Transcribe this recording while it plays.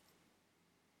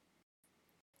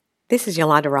This is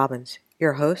Yolanda Robbins,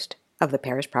 your host of the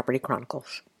Paris Property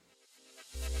Chronicles.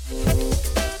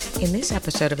 In this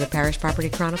episode of the Paris Property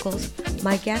Chronicles,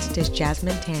 my guest is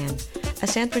Jasmine Tan, a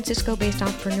San Francisco-based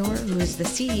entrepreneur who is the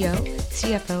CEO,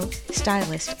 CFO,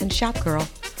 stylist, and shopgirl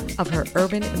of her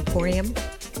urban emporium,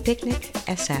 Picnic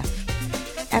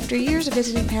SF. After years of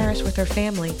visiting Paris with her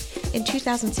family, in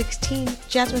 2016,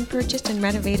 Jasmine purchased and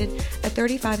renovated a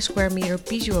 35 square meter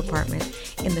bijou apartment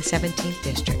in the 17th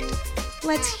district.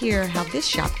 Let's hear how this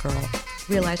shopgirl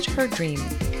realized her dream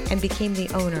and became the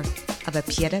owner of a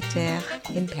pied-à-terre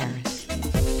in Paris.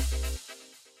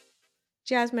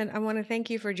 Jasmine, I want to thank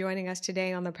you for joining us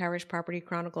today on the Paris Property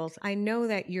Chronicles. I know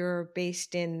that you're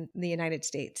based in the United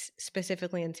States,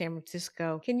 specifically in San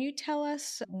Francisco. Can you tell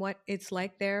us what it's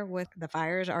like there with the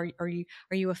fires? Are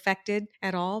you affected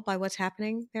at all by what's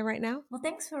happening there right now? Well,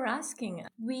 thanks for asking.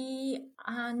 We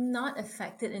are not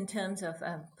affected in terms of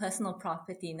personal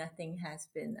property. Nothing has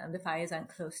been. The fires aren't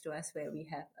close to us where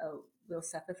we'll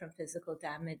suffer from physical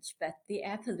damage, but the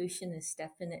air pollution is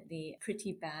definitely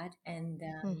pretty bad, and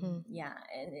and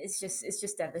it's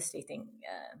just devastating.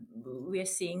 We're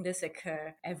seeing this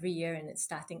occur every year, and it's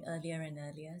starting earlier and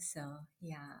earlier. So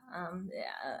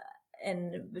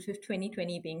and with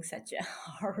 2020 being such a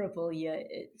horrible year,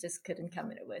 it just couldn't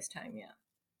come at a worse time.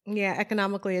 Yeah,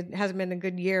 economically, it hasn't been a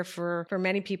good year for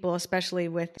many people, especially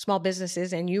with small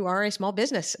businesses. And you are a small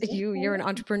business. You're an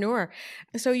entrepreneur.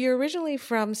 So you're originally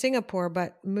from Singapore,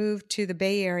 but moved to the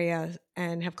Bay Area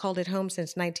and have called it home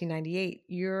since 1998.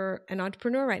 You're an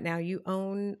entrepreneur right now. You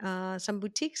own some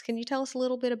boutiques. Can you tell us a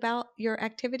little bit about your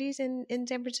activities in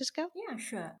San Francisco? Yeah,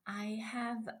 sure. I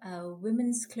have a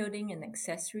women's clothing and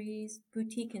accessories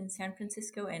boutique in San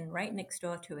Francisco, and right next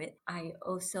door to it, I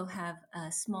also have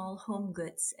a small home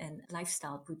goods and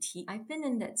lifestyle boutique. I've been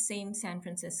in that same San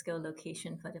Francisco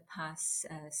location for the past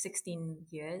 16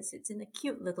 years. It's in a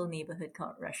cute little neighborhood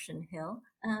called Russian Hill.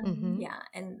 Yeah,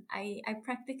 and I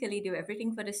practically do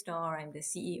everything for the store. I'm the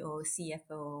CEO,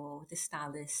 CFO, the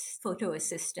stylist, photo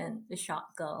assistant, the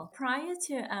shop girl. Prior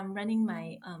to running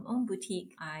my own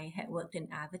boutique, I had worked in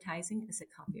advertising as a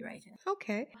copywriter.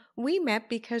 Okay. We met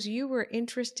because you were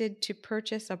interested to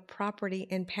purchase a property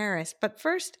in Paris. But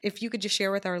first, if you could just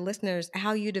share with our listeners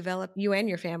how you and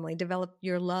your family developed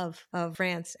your love of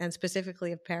France and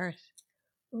specifically of Paris.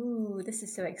 Ooh, this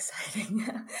is so exciting.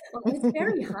 Well, it's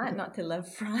very hard not to love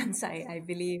France, I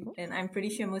believe. And I'm pretty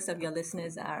sure most of your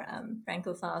listeners are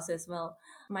Francophiles as well.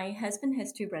 My husband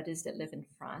has two brothers that live in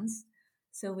France.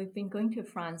 So we've been going to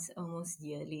France almost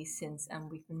yearly since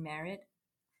we've been married.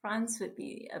 France would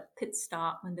be a pit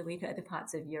stop on the way to other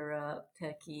parts of Europe,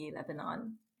 Turkey,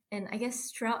 Lebanon. And I guess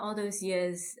throughout all those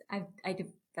years, I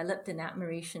developed an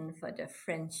admiration for the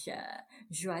French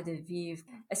joie de vivre,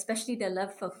 especially their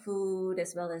love for food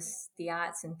as well as the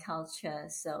arts and culture.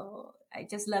 So I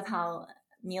just love how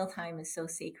mealtime is so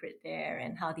sacred there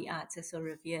and how the arts are so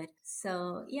revered.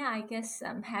 So yeah, I guess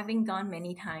having gone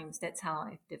many times, that's how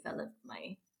I've developed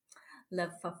my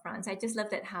love for France. I just love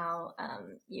that how,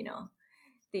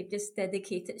 they've just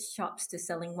dedicated shops to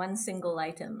selling one single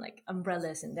item, like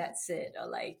umbrellas, and that's it, or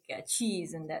like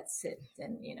cheese, and that's it.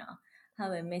 And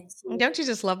how a métier. Don't you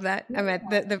just love that? I mean,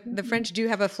 the French do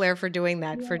have a flair for doing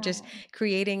that, for just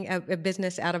creating a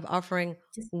business out of offering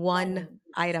just one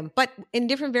item, but in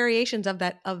different variations of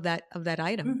that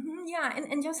item. Yeah,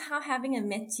 and just how having a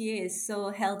métier is so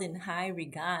held in high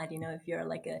regard. If you're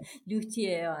like a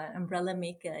luthier or an umbrella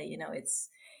maker,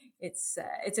 it's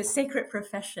a sacred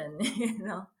profession.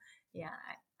 Yeah,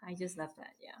 I just love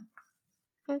that. Yeah.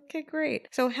 Okay, great.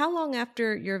 So how long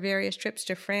after your various trips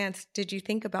to France did you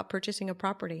think about purchasing a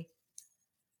property?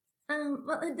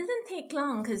 Well, it didn't take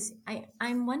long because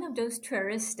I'm one of those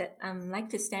tourists that like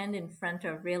to stand in front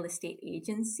of real estate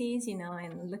agencies,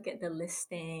 and look at the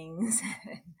listings.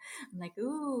 I'm like,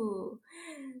 ooh,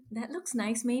 that looks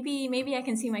nice. Maybe I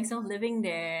can see myself living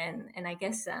there. And I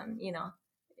guess,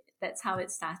 that's how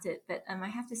it started. But I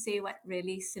have to say what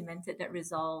really cemented that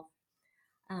resolve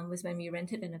was when we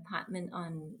rented an apartment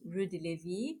on Rue de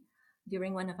Lévis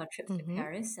during one of our trips to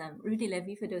Paris. Rue de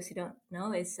Lévis, for those who don't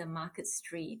know, is a market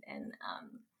street, and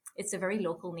it's a very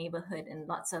local neighborhood, and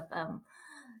lots of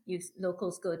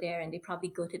locals go there, and they probably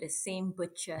go to the same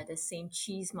butcher, the same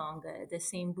cheesemonger, the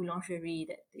same boulangerie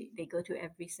that they go to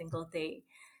every single day.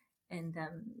 And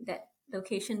that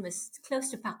location was close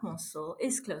to Parc Monceau,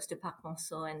 is close to Parc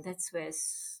Monceau, and that's where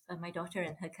my daughter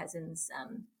and her cousins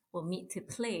will meet to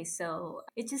play. So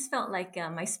it just felt like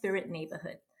my spirit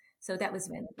neighborhood. So that was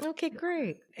when. Okay,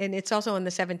 great. And it's also in the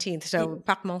 17th. So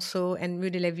Parc Monceau and Rue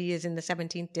de Lévis is in the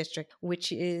 17th district,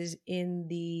 which is in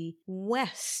the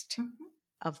west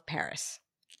of Paris.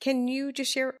 Can you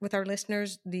just share with our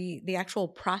listeners the actual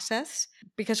process?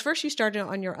 Because first you started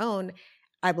on your own,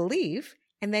 I believe,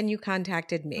 and then you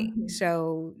contacted me. Mhm.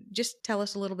 So just tell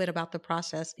us a little bit about the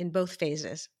process in both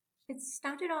phases. It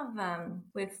started off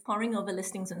with poring over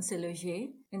listings on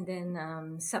Seloger, and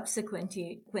then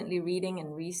subsequently reading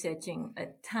and researching a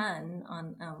ton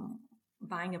on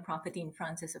buying a property in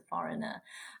France as a foreigner.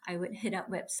 I would hit up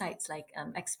websites like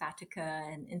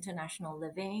Expatica and International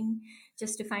Living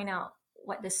just to find out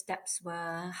what the steps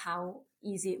were, how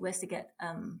easy it was to get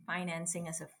financing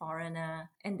as a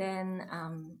foreigner. And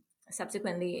then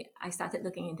subsequently, I started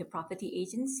looking into property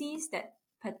agencies that,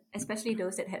 especially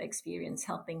those that had experience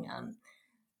helping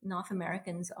North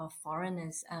Americans or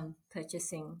foreigners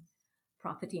purchasing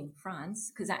property in France,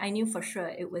 because I knew for sure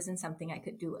it wasn't something I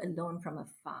could do alone from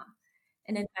afar.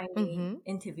 And then finally, Mm-hmm.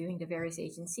 interviewing the various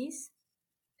agencies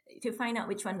to find out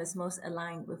which one was most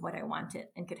aligned with what I wanted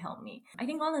and could help me. I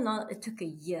think all in all, it took a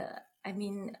year. I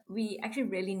mean, we actually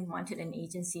really wanted an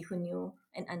agency who knew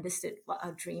and understood what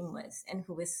our dream was and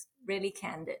who was really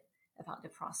candid about the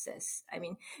process. I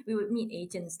mean, we would meet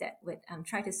agents that would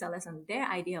try to sell us on their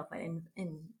idea of what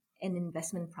an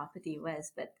investment property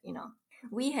was, but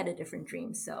we had a different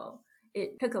dream. So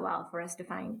it took a while for us to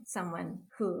find someone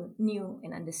who knew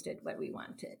and understood what we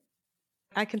wanted.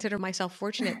 I consider myself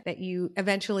fortunate that you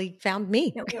eventually found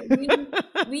me. No,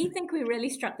 we think we really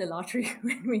struck the lottery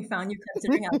when we found you,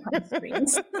 considering our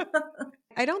constraints.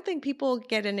 I don't think people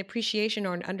get an appreciation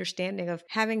or an understanding of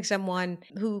having someone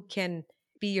who can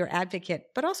be your advocate,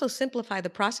 but also simplify the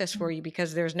process for you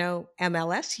because there's no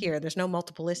MLS here. There's no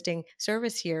multiple listing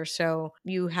service here. So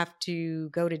you have to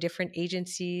go to different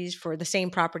agencies for the same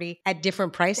property at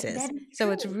different prices. That is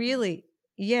So it's true. really,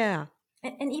 yeah.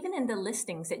 And even in the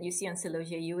listings that you see on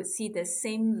Seloger, you would see the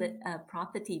same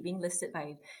property being listed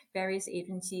by various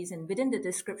agencies, and within the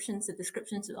descriptions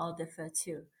would all differ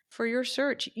too. For your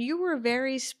search, you were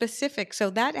very specific. So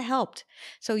that helped.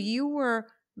 So you were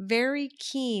very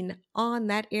keen on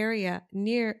that area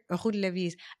near Rue de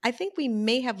Lévis. I think we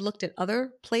may have looked at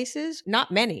other places,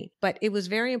 not many, but it was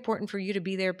very important for you to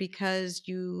be there because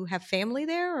you have family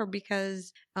there or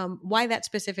because why that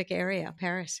specific area,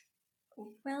 Paris?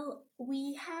 Well,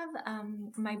 we have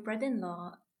my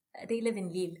brother-in-law. They live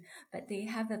in Lille, but they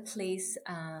have a place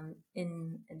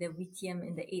in the 8e,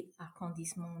 in the 8th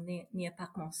arrondissement near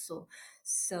Parc Monceau.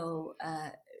 So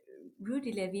Rue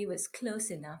de Lévis was close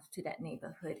enough to that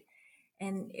neighborhood.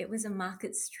 And it was a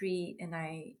market street, and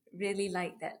I really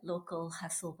liked that local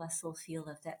hustle bustle feel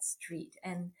of that street.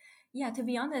 And yeah, to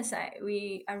be honest,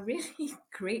 we are really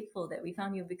grateful that we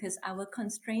found you because our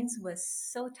constraints were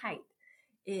so tight.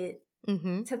 It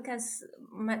Mm-hmm. took us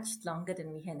much longer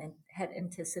than we had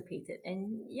anticipated.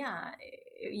 And yeah,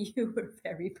 you were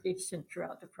very patient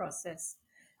throughout the process.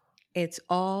 It's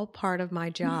all part of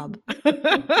my job.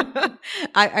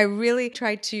 I really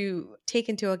try to take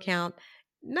into account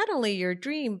not only your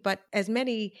dream, but as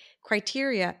many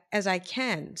criteria as I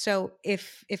can. So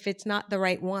if it's not the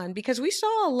right one, because we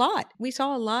saw a lot,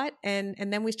 and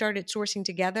then we started sourcing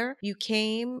together. You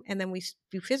came, and then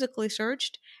you physically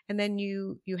searched, and then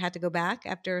you had to go back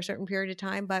after a certain period of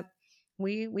time, but.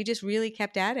 We just really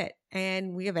kept at it,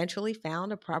 and we eventually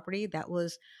found a property that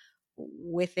was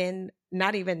within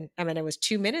not even, I mean, it was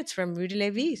 2 minutes from Rue de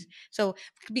Lévis. So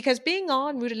because being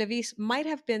on Rue de Lévis might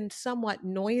have been somewhat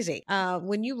noisy.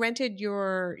 When you rented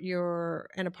your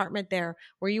an apartment there,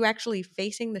 were you actually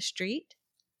facing the street?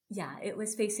 Yeah, it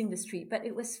was facing the street, but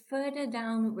it was further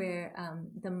down where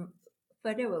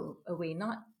further away,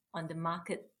 not on the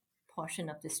market portion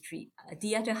of the street.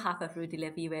 The other half of Rue de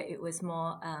Lévis, where it was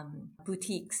more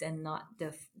boutiques and not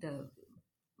the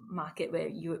market where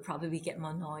you would probably get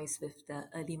more noise with the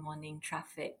early morning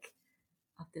traffic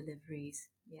of deliveries.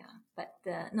 Yeah, but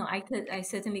no, I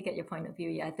certainly get your point of view.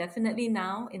 Yeah, definitely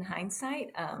now in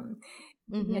hindsight,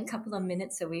 being a Mm-hmm. couple of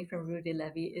minutes away from Rue de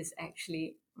Lévis is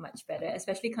actually much better,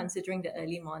 especially considering the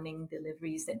early morning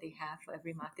deliveries that they have for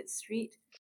every market street.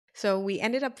 So we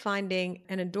ended up finding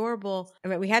an adorable. I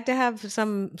mean, we had to have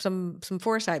some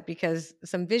foresight because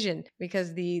some vision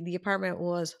because the apartment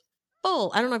was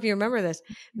full. I don't know if you remember this.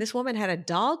 This woman had a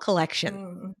doll collection.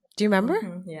 Mm-hmm. Do you remember?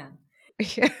 Mm-hmm, yeah,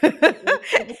 it was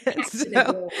And packed to the so,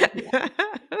 gills.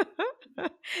 Yeah.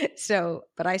 so,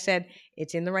 but I said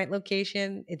it's in the right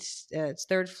location. It's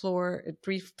third floor,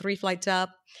 three flights up.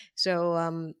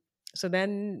 So so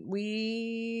then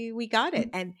we got it,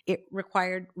 and it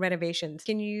required renovations.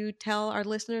 Can you tell our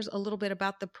listeners a little bit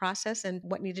about the process and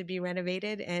what needed to be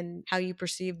renovated and how you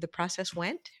perceived the process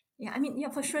went? Yeah, I mean, yeah,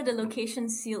 for sure, the location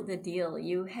sealed the deal.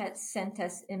 You had sent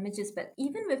us images, but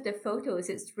even with the photos,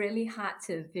 it's really hard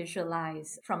to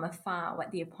visualize from afar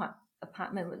what the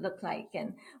apartment would look like.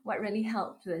 And what really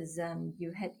helped was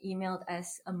you had emailed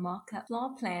us a mock-up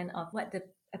floor plan of what the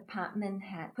apartment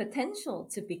had potential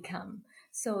to become.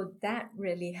 So that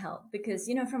really helped because,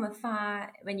 from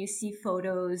afar, when you see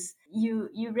photos, you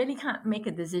really can't make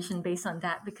a decision based on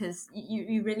that because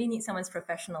you really need someone's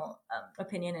professional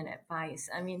opinion and advice.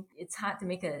 I mean, it's hard to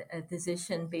make a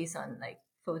decision based on like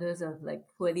photos of like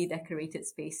poorly decorated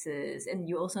spaces, and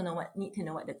you also need to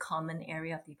know what the common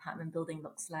area of the apartment building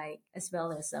looks like, as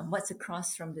well as what's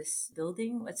across from this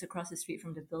building, what's across the street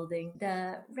from the building.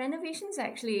 The renovations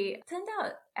actually turned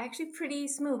out pretty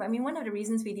smooth. I mean, one of the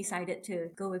reasons we decided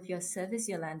to go with your service,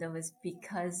 Yolanda, was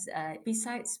because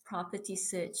besides property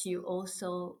search, you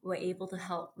also were able to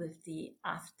help with the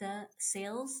after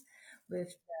sales,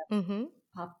 with Mm-hmm.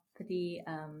 property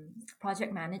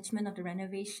project management of the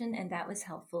renovation, and that was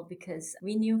helpful because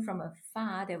we knew from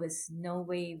afar there was no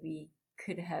way we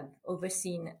could have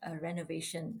overseen a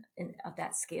renovation of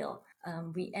that scale.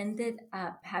 We ended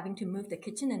up having to move the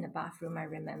kitchen and the bathroom, I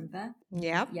remember.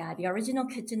 Yeah. Yeah, the original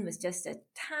kitchen was just a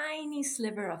tiny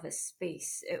sliver of a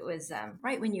space. It was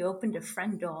right when you opened the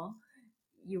front door,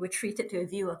 you were treated to a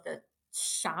view of the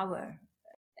shower.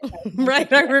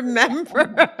 Right, I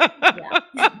remember.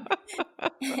 Yeah.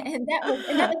 And that was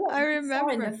what I we saw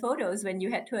in the remember. photos when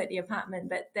you had toured the apartment.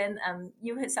 But then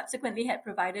you had subsequently had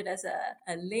provided us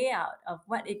a layout of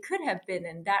what it could have been,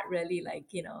 and that really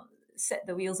set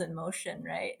the wheels in motion,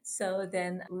 right? So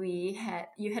then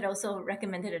you had also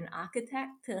recommended an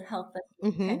architect to help us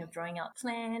with Mm-hmm. kind of drawing out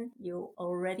plan. You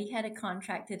already had a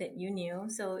contractor that you knew,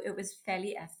 so it was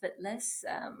fairly effortless.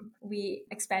 We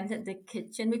expanded the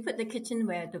kitchen. We put the kitchen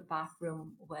where the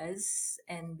bathroom was,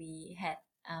 and we had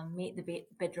made the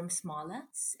bedroom smaller,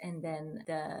 and then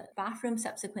the bathroom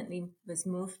subsequently was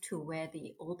moved to where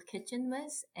the old kitchen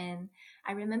was. And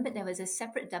I remember there was a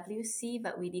separate WC,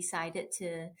 but we decided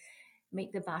to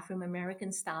make the bathroom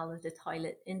American style with the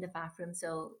toilet in the bathroom.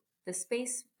 So the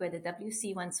space where the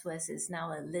WC once was is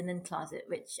now a linen closet,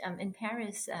 which in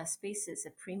Paris, space is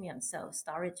a premium, so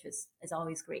storage is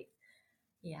always great.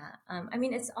 Yeah, I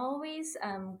mean, it's always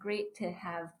great to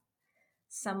have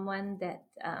someone that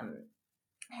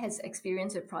has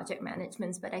experience with project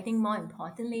management, but I think more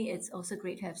importantly, it's also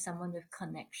great to have someone with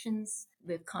connections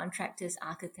with contractors,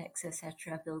 architects,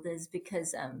 etc., builders,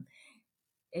 because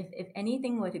if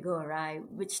anything were to go awry,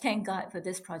 which thank God for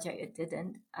this project it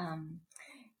didn't,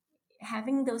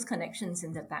 having those connections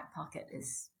in the back pocket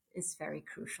is very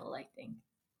crucial, I think.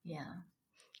 Yeah.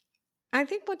 I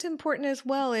think what's important as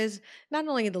well is not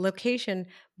only the location,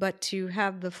 but to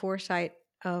have the foresight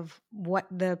of what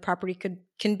the property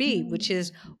can be, which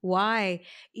is Mm-hmm. why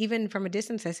even from a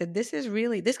distance I said this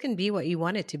can be what you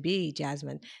want it to be,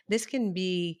 Jasmine. This can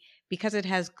be because it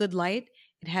has good light,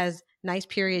 it has nice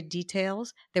period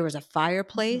details. There was a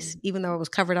fireplace, even though it was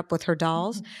covered up with her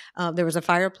dolls. There was a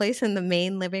fireplace in the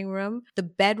main living room. The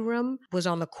bedroom was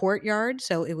on the courtyard,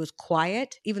 so it was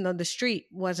quiet, even though the street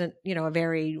wasn't, a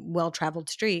very well-traveled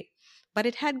street, but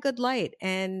it had good light.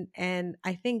 And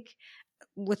I think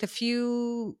with a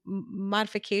few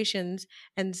modifications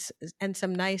and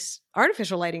some nice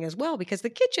artificial lighting as well, because the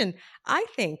kitchen, I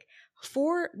think,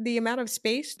 for the amount of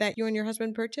space that you and your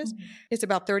husband purchased, Mm-hmm. it's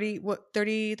about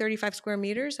 35 square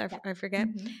meters. Yeah. I forget.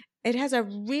 Mm-hmm. It has a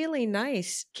really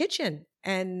nice kitchen,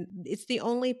 and it's the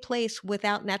only place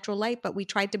without natural light, but we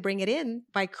tried to bring it in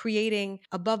by creating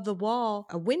above the wall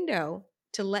a window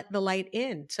to let the light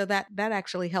in. So that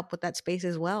actually helped with that space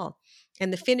as well.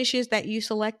 And the finishes that you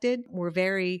selected were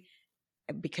very,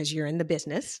 because you're in the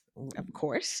business, of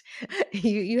course,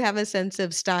 you have a sense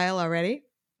of style already.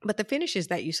 But the finishes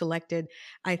that you selected,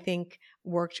 I think,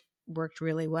 worked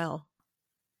really well.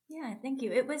 Yeah, thank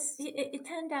you. It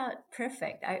turned out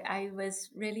perfect. I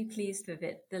was really pleased with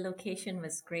it. The location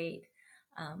was great.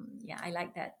 Yeah, I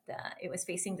like that it was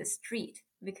facing the street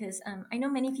because I know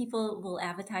many people will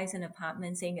advertise an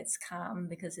apartment saying it's calm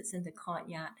because it's in the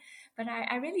courtyard, but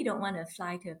I really don't want to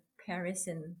fly to Paris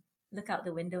and look out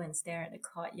the window and stare at the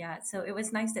courtyard. So it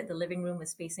was nice that the living room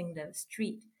was facing the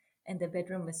street and the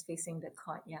bedroom was facing the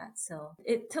courtyard. So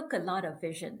it took a lot of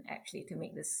vision actually to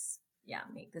make this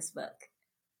work.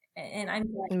 And I'm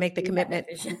glad And that make the you had that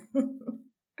commitment.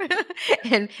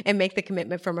 vision. and make the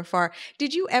commitment from afar.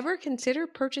 Did you ever consider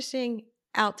purchasing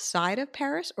outside of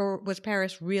Paris, or was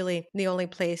Paris really the only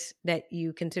place that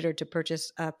you considered to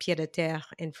purchase a pied à terre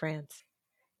in France?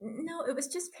 No, it was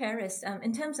just Paris.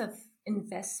 In terms of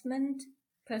investment,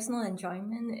 personal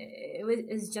enjoyment,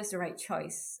 is just the right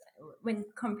choice. When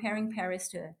comparing Paris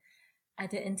to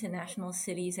other international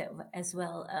cities as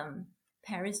well,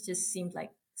 Paris just seemed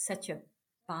like such a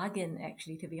bargain,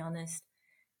 actually, to be honest.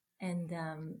 And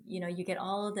you get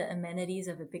all the amenities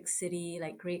of a big city,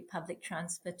 like great public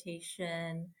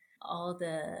transportation, all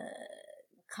the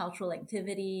cultural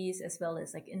activities, as well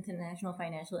as like international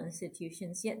financial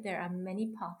institutions. Yet there are many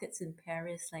pockets in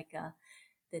Paris, like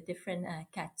the different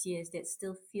quartiers that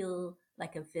still feel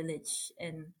like a village,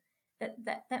 and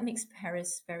that makes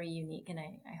Paris very unique. And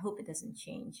I hope it doesn't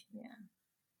change. Yeah.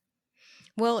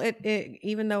 Well, it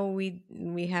even though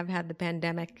we have had the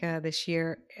pandemic this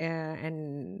year,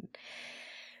 and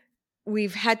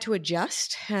we've had to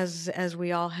adjust as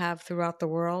we all have throughout the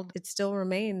world, it still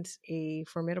remains a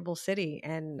formidable city,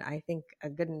 and I think a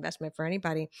good investment for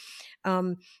anybody.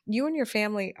 Um, you and your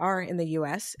family are in the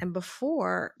U.S., and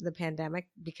before the pandemic,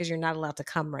 because you're not allowed to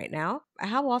come right now,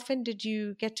 how often did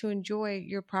you get to enjoy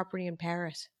your property in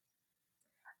Paris?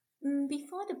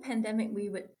 Before the pandemic, we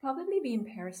would probably be in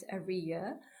Paris every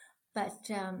year, but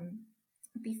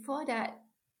before that,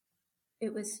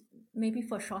 it was maybe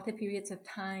for shorter periods of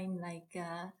time, like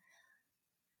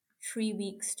 3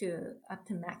 weeks to up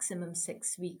to maximum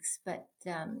 6 weeks. But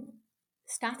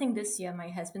starting this year, my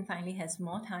husband finally has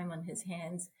more time on his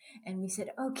hands, and we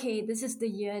said, okay, this is the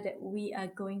year that we are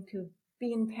going to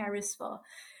be in Paris for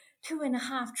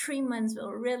 2.5, 3 months.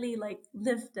 We'll really like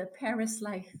live the Paris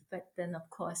life. But then, of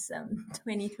course,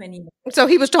 2020. So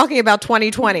he was talking about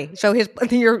 2020. So his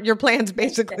your plans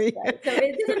Yes, that's basically. right. So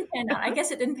it didn't pan out. I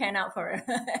guess it didn't pan out for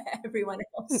everyone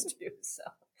else too. So.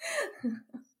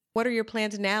 What are your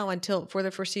plans now until for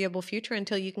the foreseeable future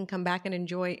until you can come back and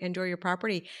enjoy your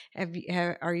property?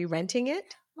 Are you renting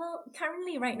it? Well,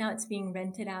 currently, right now, it's being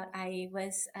rented out. I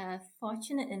was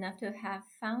fortunate enough to have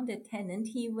found a tenant.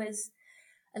 He was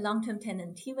a long-term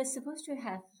tenant. He was supposed to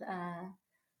have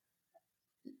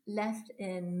left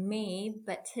in May,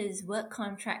 but his work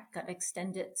contract got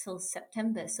extended till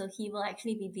September. So he will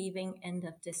actually be leaving end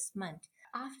of this month.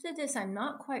 After this, I'm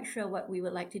not quite sure what we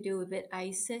would like to do with it.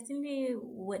 I certainly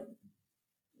would.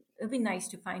 It would be nice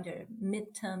to find a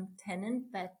midterm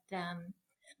tenant, but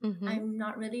Hmm. I'm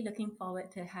not really looking forward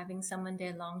to having someone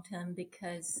there long term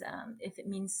because if it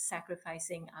means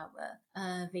sacrificing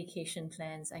our vacation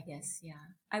plans, I guess, yeah,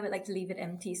 I would like to leave it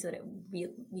empty so that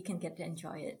we can get to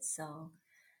enjoy it. So,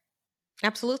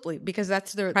 Absolutely, because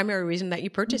that's the primary reason that you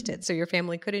purchased mhm, it, so your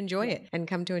family could enjoy yeah. it and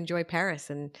come to enjoy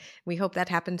Paris. And we hope that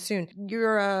happens soon.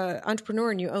 You're a entrepreneur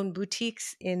and you own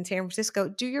boutiques in San Francisco.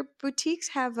 Do your boutiques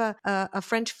have a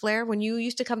French flair? When you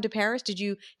used to come to Paris, did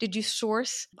you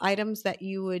source items that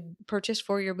you would purchase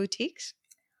for your boutiques?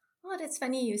 Oh, that's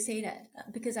funny you say that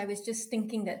because I was just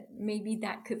thinking that maybe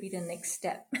that could be the next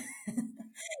step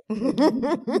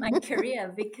in my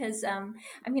career because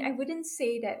I mean I wouldn't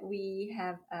say that we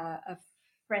have a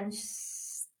French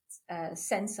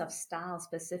sense of style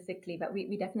specifically, but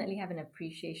we definitely have an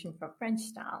appreciation for French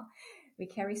style. We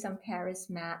carry some Paris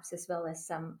maps as well as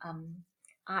some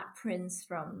art prints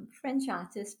from French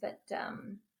artists, but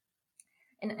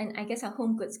and I guess our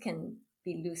home goods can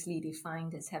be loosely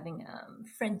defined as having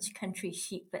French country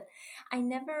chic, but I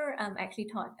never actually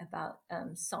thought about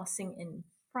sourcing in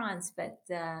France, but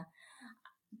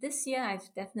this year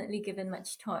I've definitely given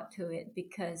much thought to it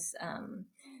because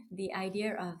the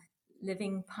idea of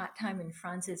living part time in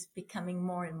France is becoming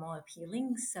more and more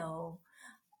appealing. So,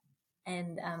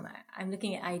 and I'm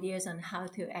looking at ideas on how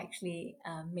to actually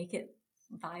make it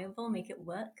viable, make it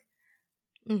work.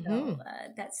 So Hmm.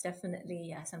 that's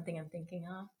definitely something I'm thinking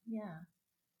of. Yeah.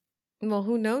 Well,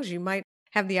 who knows? You might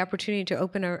have the opportunity to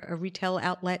open a retail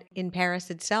outlet in Paris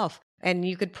itself. And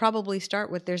you could probably start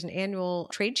with there's an annual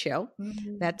trade show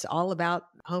Mhm. that's all about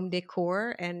home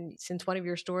decor. And since one of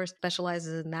your stores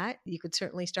specializes in that, you could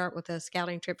certainly start with a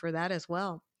scouting trip for that as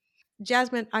well.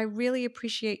 Jasmine, I really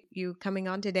appreciate you coming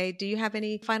on today. Do you have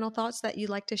any final thoughts that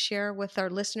you'd like to share with our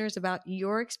listeners about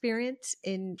your experience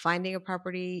in finding a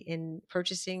property, in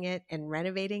purchasing it, and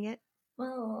renovating it?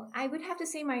 Well, I would have to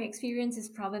say my experience is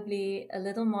probably a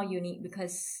little more unique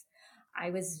because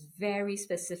I was very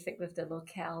specific with the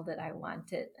locale that I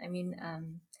wanted. I mean,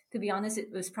 to be honest,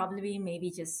 it was probably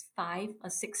maybe just 5 or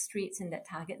 6 streets in that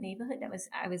target neighborhood that was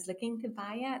I was looking to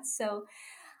buy at. So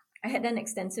I had done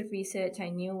extensive research. I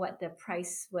knew what the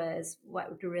price was,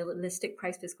 what the realistic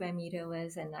price per square meter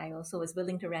was, and I also was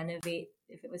willing to renovate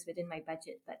if it was within my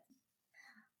budget. But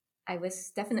I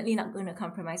was definitely not going to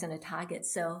compromise on the target.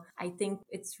 So I think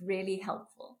it's really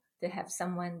helpful to have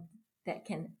someone that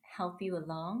can help you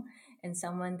along and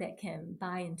someone that can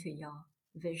buy into your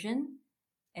vision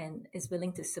and is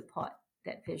willing to support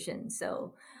that vision.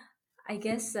 So I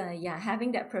guess, yeah,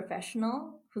 having that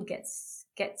professional who gets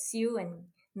you and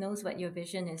knows what your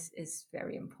vision is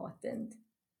very important.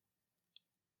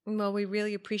 Well, we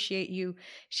really appreciate you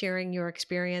sharing your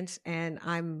experience, and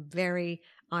I'm very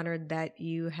honored that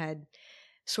you had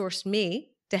sourced me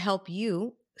to help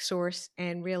you source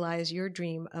and realize your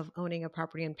dream of owning a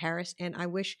property in Paris. And I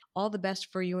wish all the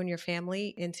best for you and your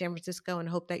family in San Francisco and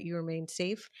hope that you remain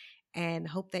safe and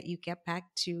hope that you get back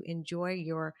to enjoy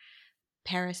your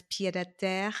Paris pied à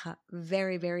terre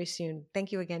very, very soon.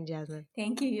 Thank you again, Jasmine.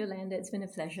 Thank you, Yolanda. It's been a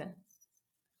pleasure.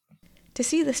 To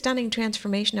see the stunning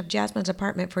transformation of Jasmine's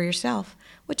apartment for yourself,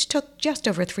 which took just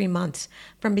over 3 months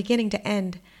from beginning to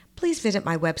end, please visit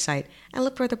my website and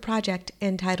look for the project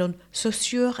entitled Sur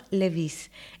Lévis,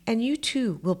 and you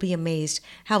too will be amazed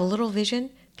how a little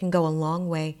vision can go a long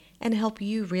way and help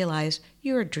you realize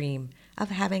your dream of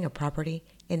having a property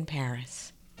in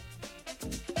Paris.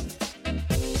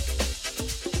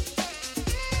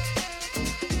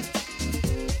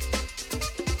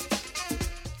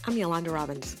 I'm Yolanda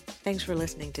Robbins. Thanks for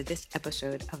listening to this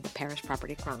episode of the Paris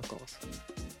Property Chronicles.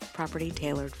 Property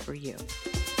tailored for you.